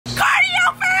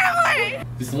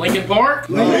This Linkin Park?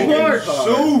 Linkin Park.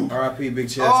 Shoot. R.I.P. Big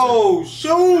Chester. Oh,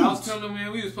 shoot. I was telling him,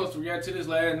 man, we was supposed to react to this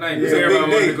last night because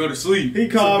everybody wanted to go to sleep. He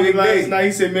called me last night.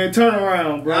 He said, man, turn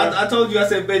around, bro. I told you, I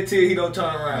said, bet till he don't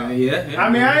turn around. Yeah. I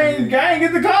mean, I ain't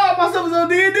get the call. My stuff was on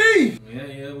D&D.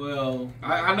 Yeah, well,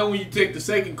 I know when you take the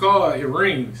second call, it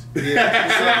rings. Yeah.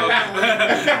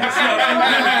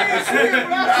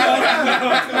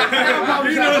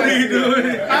 You know what you doing.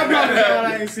 I probably thought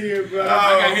I ain't see it, bro. I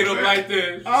got hit up like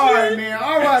this. Alright, man.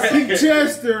 Alright, Big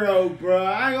Chester, though, bro.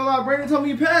 I ain't gonna lie. Brandon told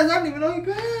me he passed. I didn't even know he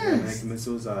passed. He committed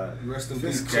suicide. Rest in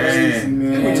peace. Crazy,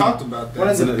 man. We talked about that. One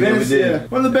of the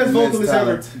best, one of the best vocalists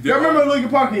ever. Y'all remember Linkin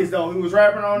Park is though? He was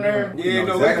rapping on there. Yeah,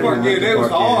 no, Linkin Park. Yeah, that was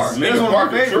hard. Linkin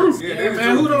Park is true. Yeah,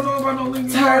 man, who don't know about no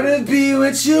Linkin Park? Tired to be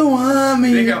what you want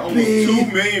me They got to almost be. 2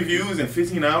 million views in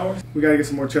 15 hours. We gotta get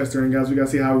some more Chester in, guys. We gotta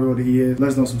see how real he is.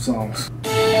 Let's know some songs.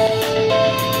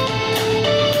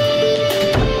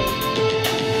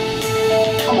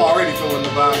 I'm already feeling the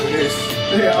vibe of this.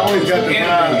 Yeah, I always got the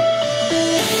vibe.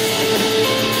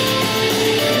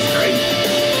 That's crazy.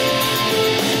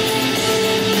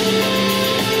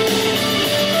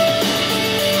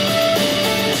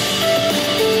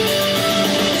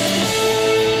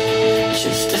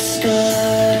 Just a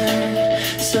scar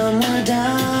somewhere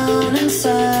down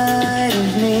inside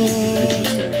of me.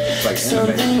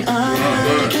 Something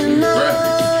I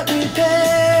cannot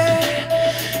repair,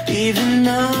 even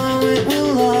though it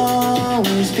will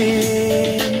always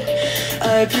be.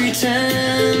 I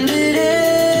pretend it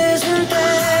isn't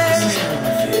there.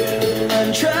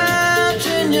 I'm trapped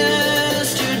in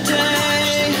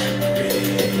yesterday,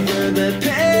 where the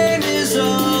pain is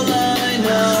all I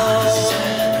know,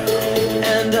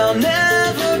 and I'll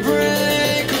never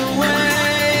break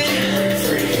away.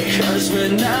 'Cause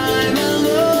when I'm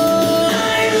alone,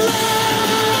 I'm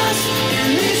lost in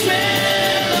these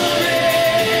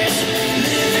memories,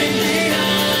 living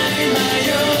behind my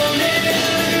own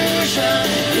illusion.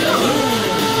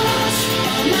 Lost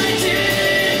on my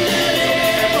dignity.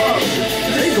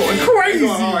 They going crazy. He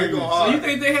going hard. So you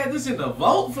think they had this in the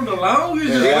vault for the longest?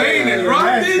 Just waiting and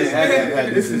dropped this?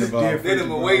 This is different. They done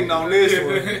been waiting on this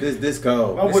one. This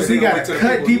cold. Oh, was he They got went a to the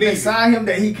cut people deep need inside him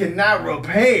that he cannot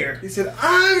repair. He said,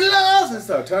 I'm lost and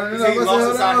stuff. Turning it up. He lost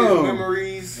inside his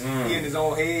memories. He in his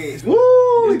own head. Woo,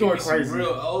 This he's going give me some crazy.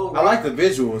 real old. I like the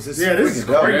visuals. It's Yeah, this is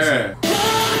freaking dope. crazy. Yeah.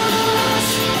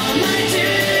 Lost on my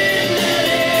dignity,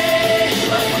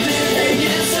 living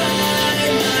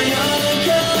inside my own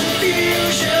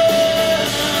confusion.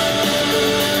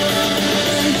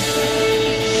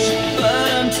 But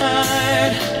I'm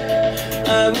tired, I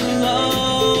will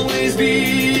always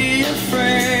be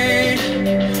afraid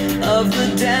of the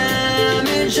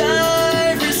damage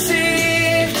I've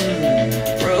received,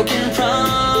 broken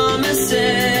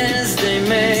promises they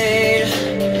made,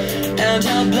 and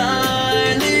how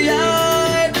blindly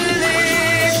I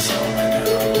believed.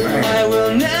 I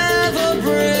will never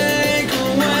break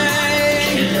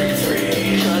away,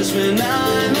 'cause when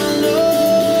I'm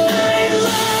alone, I'm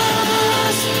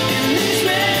lost in these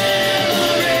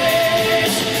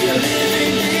memories,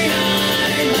 living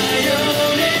behind my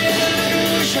own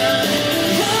illusion.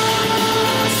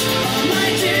 Lost on my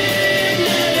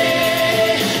dignity,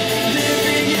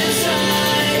 living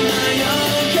inside my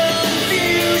own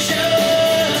confusion.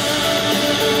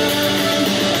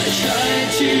 I try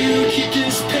to keep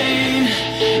this pain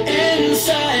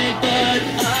inside, but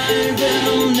I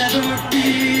will never be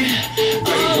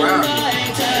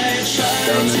alright. I try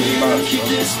to keep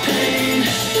this pain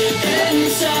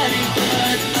inside,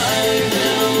 but I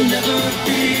will never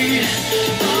be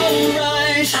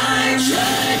alright. I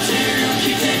try to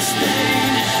keep this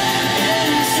pain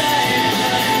inside,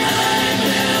 but I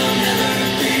will never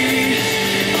be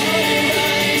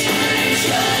alright. I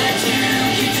try to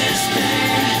keep this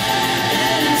pain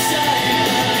inside,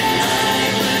 but I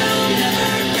will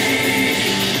never be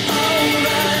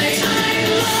alright. I'm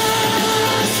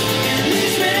lost in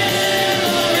these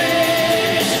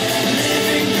memories,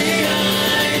 living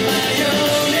behind my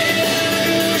own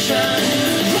illusion.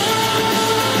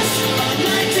 Lost on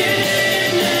my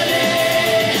dignity,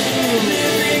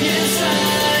 living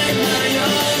inside my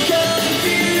own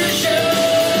confusion.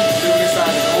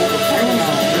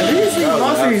 He's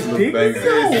lost his dignity.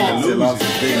 He lost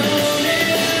his dignity.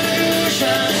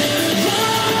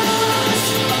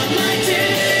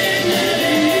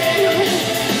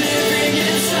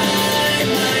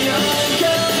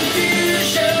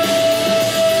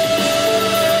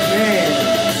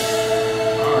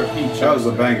 That was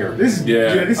a banger. This is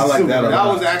Yeah. this I is like super. that a That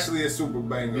lot. was actually a super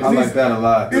banger. I like that a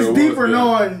lot. It's Yeah, deeper yeah.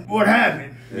 knowing what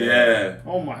happened. Yeah.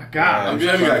 Oh my God. I'm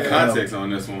glad we got context on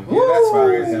this one. Yeah, that's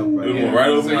fine. Help, We right? went right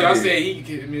over So my y'all head. said he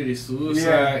committed suicide,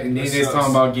 Yeah. and then That they're sucks.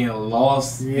 talking about getting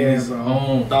lost in his bro.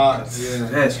 own Thoughts. Yeah.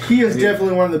 That's He is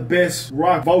definitely one of the best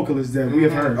rock vocalists that we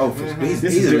have heard. Oh, he's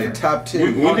This is in the different. top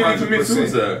 10. When did he commit 100%.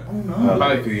 suicide?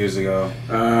 Like a few years ago.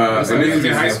 That's And like he this was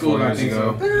in was high school, I years think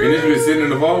ago. so. And this been sitting in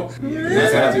the vault?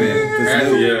 That's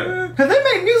happened. Yeah. Have they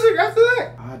made music after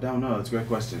that? I don't know. It's a great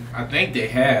question. I think they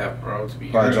have, bro, to be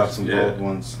Probably honest. dropped some Yeah. gold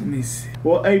ones. Let me see.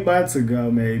 Well, 8 months ago,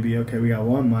 maybe. Okay, we got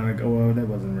 1 month ago. Well, that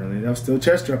wasn't really. That was still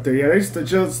Chester up there. Yeah, they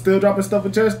still dropping stuff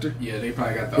with Chester. Yeah, they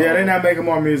probably got the Yeah, they're not making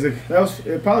more music.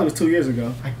 It probably was 2 years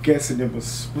ago. I guess it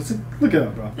was. What's it? Look it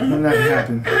up, bro. When that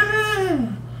happened.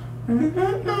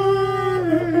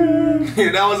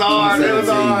 Yeah, that was hard. That was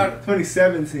 2017. hard.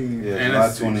 2017. Yeah, And July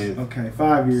that's 20th. Okay,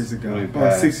 5 years ago. Really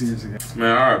Or 6 fast. years ago.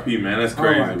 Man, R.I.P. man, that's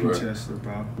crazy, R.I.P. bro. Chester,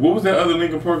 bro. What was that other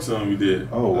Linkin Park song we did?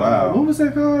 Oh, wow. What was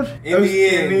that called? In the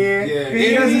end. Yeah.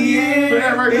 In the end. Play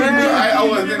that right quick, bro. I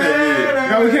wasn't in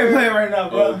that No, we can't play it right now,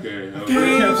 bro. Okay, We okay.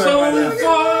 can't play it right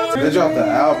now. They dropped the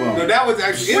No, album. that was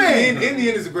actually When? In the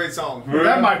end is a great song.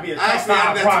 That might be a I top actually 5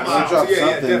 added that to rock my song. Drop yeah,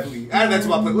 something. definitely. Add that to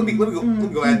my play. Let me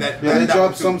go add that. Yeah, they add that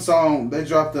dropped one, some too. song. They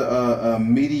dropped a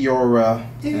Meteora,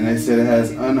 and they said it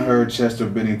has unheard Chester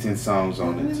Bennington songs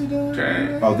on it.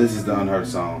 Okay. Oh, this is the unheard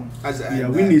song. I just added Yeah,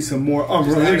 that. we need some more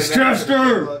unreleased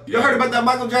Chester. You heard about that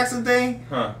Michael Jackson thing?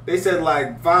 Huh. They said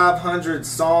like 500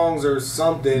 songs or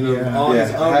something Yeah. of all Yeah,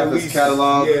 his half his unreleased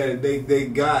catalog. Yeah, they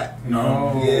got.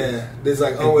 No. Yeah, there's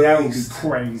like That would be unreleased.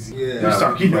 crazy. Yeah. We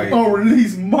start getting Right.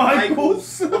 unreleased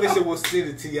Michaels. What they said we'll send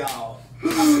it to y'all.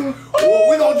 Well,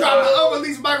 we gonna drop the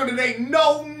unreleased Michael that ain't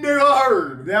no nigga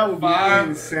heard. That would be 5.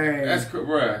 insane. That's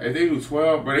bruh. If they do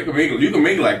 12, bro, you can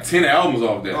make like 10 albums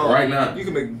off that right now. You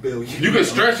can make a billion. You can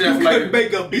stretch that for You like can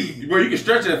make a beat. bro. You can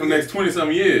stretch that for the next 20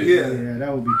 something years. Yeah. Yeah,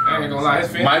 that would be I ain't gonna lie, his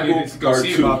family Michael needs to go Part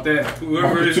see two. about that.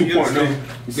 Whoever it is, 2.0.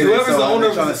 You see, Whoever's the owner they're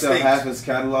of trying the to sell estate. half his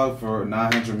catalog for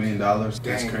 $900 million. That's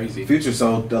Dang. crazy. Future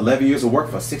sold 11 years of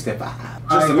work for 65. I ain't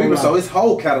Justin gonna Bieber lie. sold his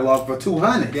whole catalog for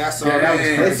 200. Yeah, I saw Yeah, that was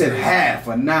that. They said half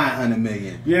for 900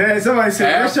 million. Yeah, somebody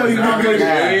said, let's show you how $900 much.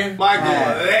 million. Michael,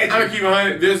 Yeah. legend. I'm gonna keep it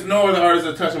 100. There's no other artist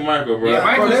that touching Michael, bro. Yeah,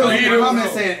 Michael- Bro, they was Leader.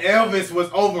 comments saying Elvis was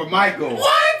over Michael.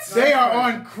 What? They are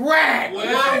on crack.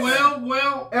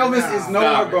 Well. Elvis is nowhere,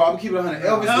 Stop it. bro. I'm keeping it 100.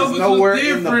 Elvis, Elvis is nowhere was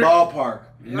in the different. ballpark.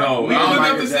 No, We I don't don't look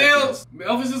like up the Michael Jackson. sales.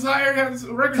 Elvis is higher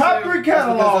than record Top sales. 3 That's because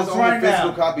catalogs there's only right physical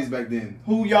now. copies back then.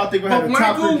 Who y'all think would have the But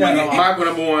top 3 Michael, catalogs? Michael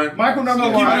number 1. Michael number So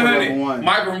keep it 1. Michael 100. number 1.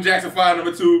 Michael from Jackson 5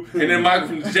 number 2, and then Michael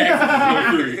from Jackson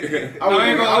number 3. I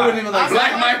wouldn't even like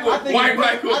Black Michael, I think white it's-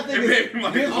 Michael, I think and it's baby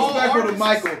Michael. disrespectful to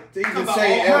Michael to even About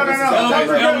say all- Elvis No, is no, on no. top Elvis-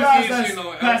 right.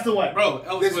 Elvis passed away. Bro,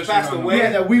 Elvis This was passed away. Yeah,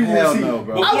 that we Hell received. no,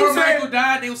 bro. I Before would say Michael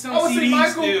died, they was I selling would say CDs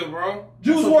Michael- still, bro.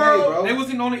 Juice That's okay, WRLD. bro. They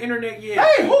wasn't on the internet yet.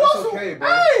 Hey, who That's else? okay, bro.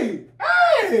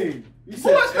 Hey! You Who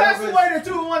said else passed Elvis- away that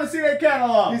you want to see that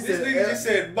catalog? He This said nigga just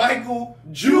said Michael,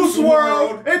 Juice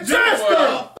WRLD and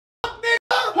Chester.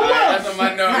 Who That's else? on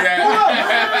my note,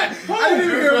 I didn't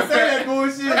even hear him say that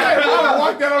bullshit. I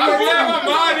walked that on I'm my glad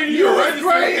my mind in you. was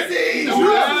crazy. Juice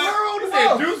WRLD. He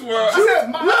said Juice WRLD. I said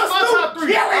my top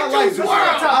 3. I like Juice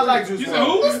WRLD. I like Juice You said WRLD.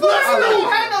 who? Lil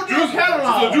Snoop had no damn So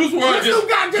catalog. Juice WRLD Snoop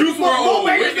got Juice more WRLD over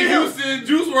bangers Whitney than him. Houston,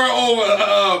 Juice WRLD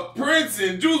over Prince,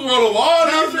 and Juice WRLD over all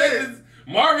these That's it. legends.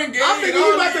 Marvin Gaye. I think all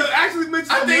you about these- to actually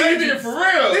mention I some think he legends. did for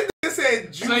real. This nigga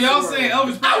said Juice So y'all WRLD. saying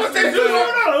Elvis? I would say Juice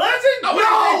WRLD. not a legend? I would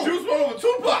say Juice WRLD over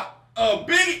Tupac.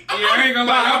 Biggie. Yeah, I ain't gonna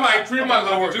lie. I might treat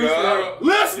myself with Juice Juice WRLD.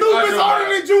 Lil Snoop is harder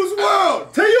than Juice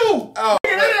WRLD. To you. Oh. They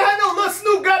didn't have no Lil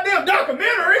Snoop goddamn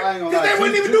documentary. I ain't gonna Cause lie. they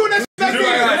wasn't even doing that shit back Juice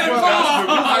then. Juice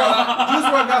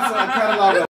WRLD got some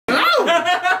catalog.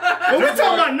 When we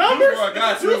talking about numbers, WRLD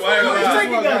got Juice Snoop. I ain't WRLD gonna is lie.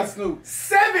 taking Juice WRLD got us Snoop.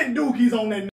 7 dookies on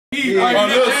that. Yeah, Oh, Lil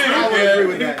I Snoop, would yeah. agree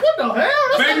with that. What the hell?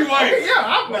 That's Baby like- White. Okay,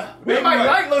 yeah, we Baby might White.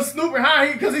 like Lil Snoop and how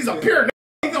he, because he's a pure.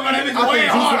 He talking about that bitch I way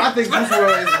think harder. Juice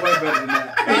WRLD is way better than that.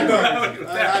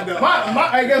 I know.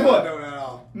 Hey, guess I what? know that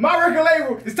all. My record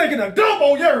label is taking a dump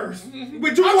on yours.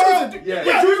 With Juice WRLD? Yes.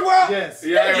 With Juice WRLD? Yes.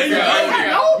 Yeah.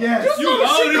 Yes. Juice You WRLD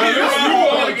own shitting on it. Young You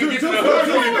Boy. own it. Juice Juice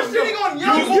WRLD. WRLD shitting on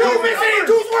Young You Boy. been saying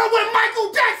Juice WRLD with Michael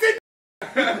Jackson?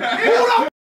 Who the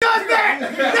does that?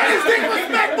 That is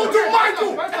disrespectful to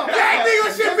Michael. That nigga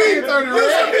should be. You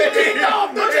should be kicked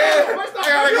off the channel. I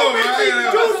gotta go, man.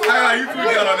 You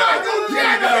tweet that on that. Michael You tweet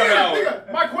that on that one.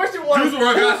 Nigga, my question was, Juice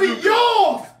WRLD who got would be Snoop.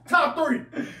 yours top 3?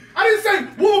 I didn't say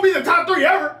what would be the top 3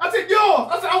 ever. I said yours.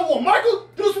 I said I want Michael,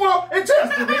 Juice WRLD, and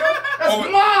Chester, nigga. That's Oh,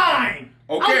 mine.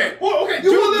 Okay. Okay,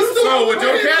 you will listen. So would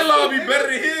your catalog be better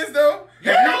than his though?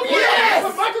 Hell yes!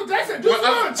 With Michael Jackson, Juice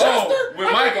WRLD, and Chester.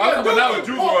 With Michael, I'm talking about not with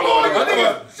Juice WRLD. I'm talking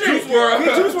about Juice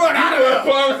WRLD. Juice WRLD out of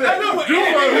there. Juice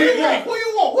WRLD. Who you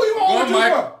want? Juice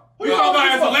WRLD? Who you talking talking about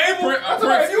as a label? That's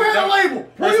right. If you had a label,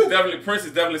 Prince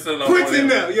is definitely selling more Prince than in him.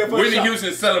 there, yeah, for Whitney sure. Houston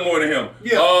is selling more than him.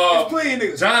 Yeah, it's plenty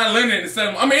niggas. John Lennon is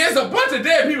selling. I mean, it's a bunch of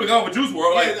dead people going for Juice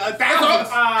WRLD. Like, Yeah, thousands.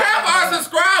 half our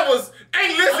subscribers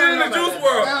ain't listening to Juice That's WRLD.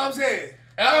 what I'm saying.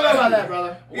 I don't know about that,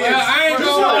 brother. Well, I ain't Juice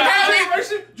gonna WRLD, lie. our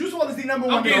generation, Juice WRLD is the number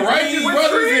one The nigga. Righteous With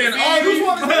Brothers streams, and all Juice these.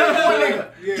 WRLD is the number one nigga.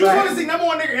 Yeah. Juice WRLD is the number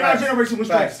one nigga in our generation with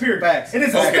streams, Facts. period. Facts. And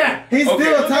it's a Okay. stat. He's Okay.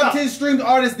 still a top 10 streamed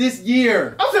artist this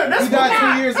year. I'm saying, that's He died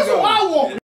what 2 years That's ago. what I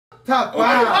want. Top That's what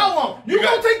I 5. want. You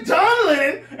gonna take John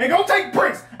Lennon and go take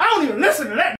Prince. I don't even listen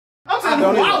to that. I'm saying who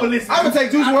I would listen to. I'm gonna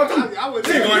take Juice WRLD too. I would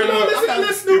You You don't gonna- listen to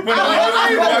this Snoop. put it on I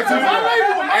ain't your- gonna my label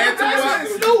with Michael And to Jackson what? and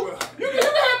Snoop. You can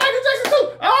have Michael Jackson too.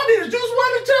 All I need is Juice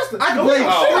WRLD and Chester. I can play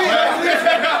Oh, three. man. I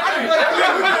can play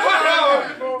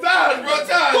Taj, bro,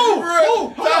 Taj.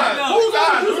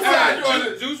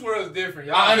 Juice WRLD is different.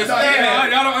 I understand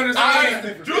that. Y'all don't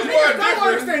understand. Juice Don't WRLD different.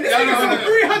 understand. This Y'all nigga don't sold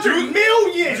understand. 300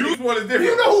 million. Juice WRLD is different.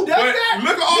 You know who does But that?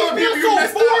 Look at all the people you sold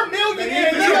missed 4 out. million in a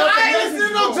Nigga, year. I ain't listening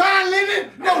to no John Lennon,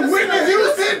 no Whitney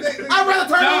Houston. I'd rather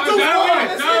turn on Juice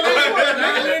WRLD. John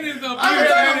Lennon is a I'm gonna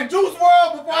turn on Juice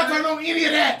WRLD before I turn on any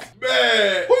of that.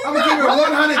 Man. I'm gonna give it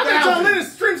I think John 100,000.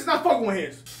 Lennon's streams is not fucking with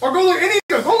his. Or go look at any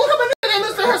nigga. Go look up a nigga that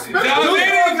listen to her special. John Juice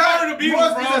Lennon WRLD is part of the Beatles,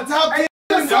 was bro. a top 10.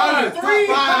 Sold Top 300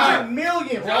 5.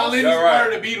 million, bro. John Lennon is You're right.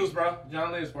 part of the Beatles, bro.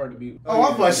 John Lennon is part of the Beatles. Oh,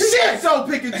 I'm for shit so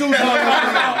picking Juice WRLD.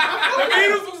 The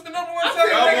Beatles was the number one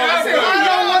selling I thing. I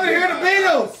don't want to hear the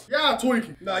Beatles. Y'all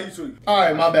tweaking. Nah, you tweet. All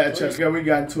right, my bad, Chuck. Yeah, we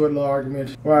got into a little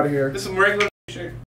argument. We're out of here. This some regular shit.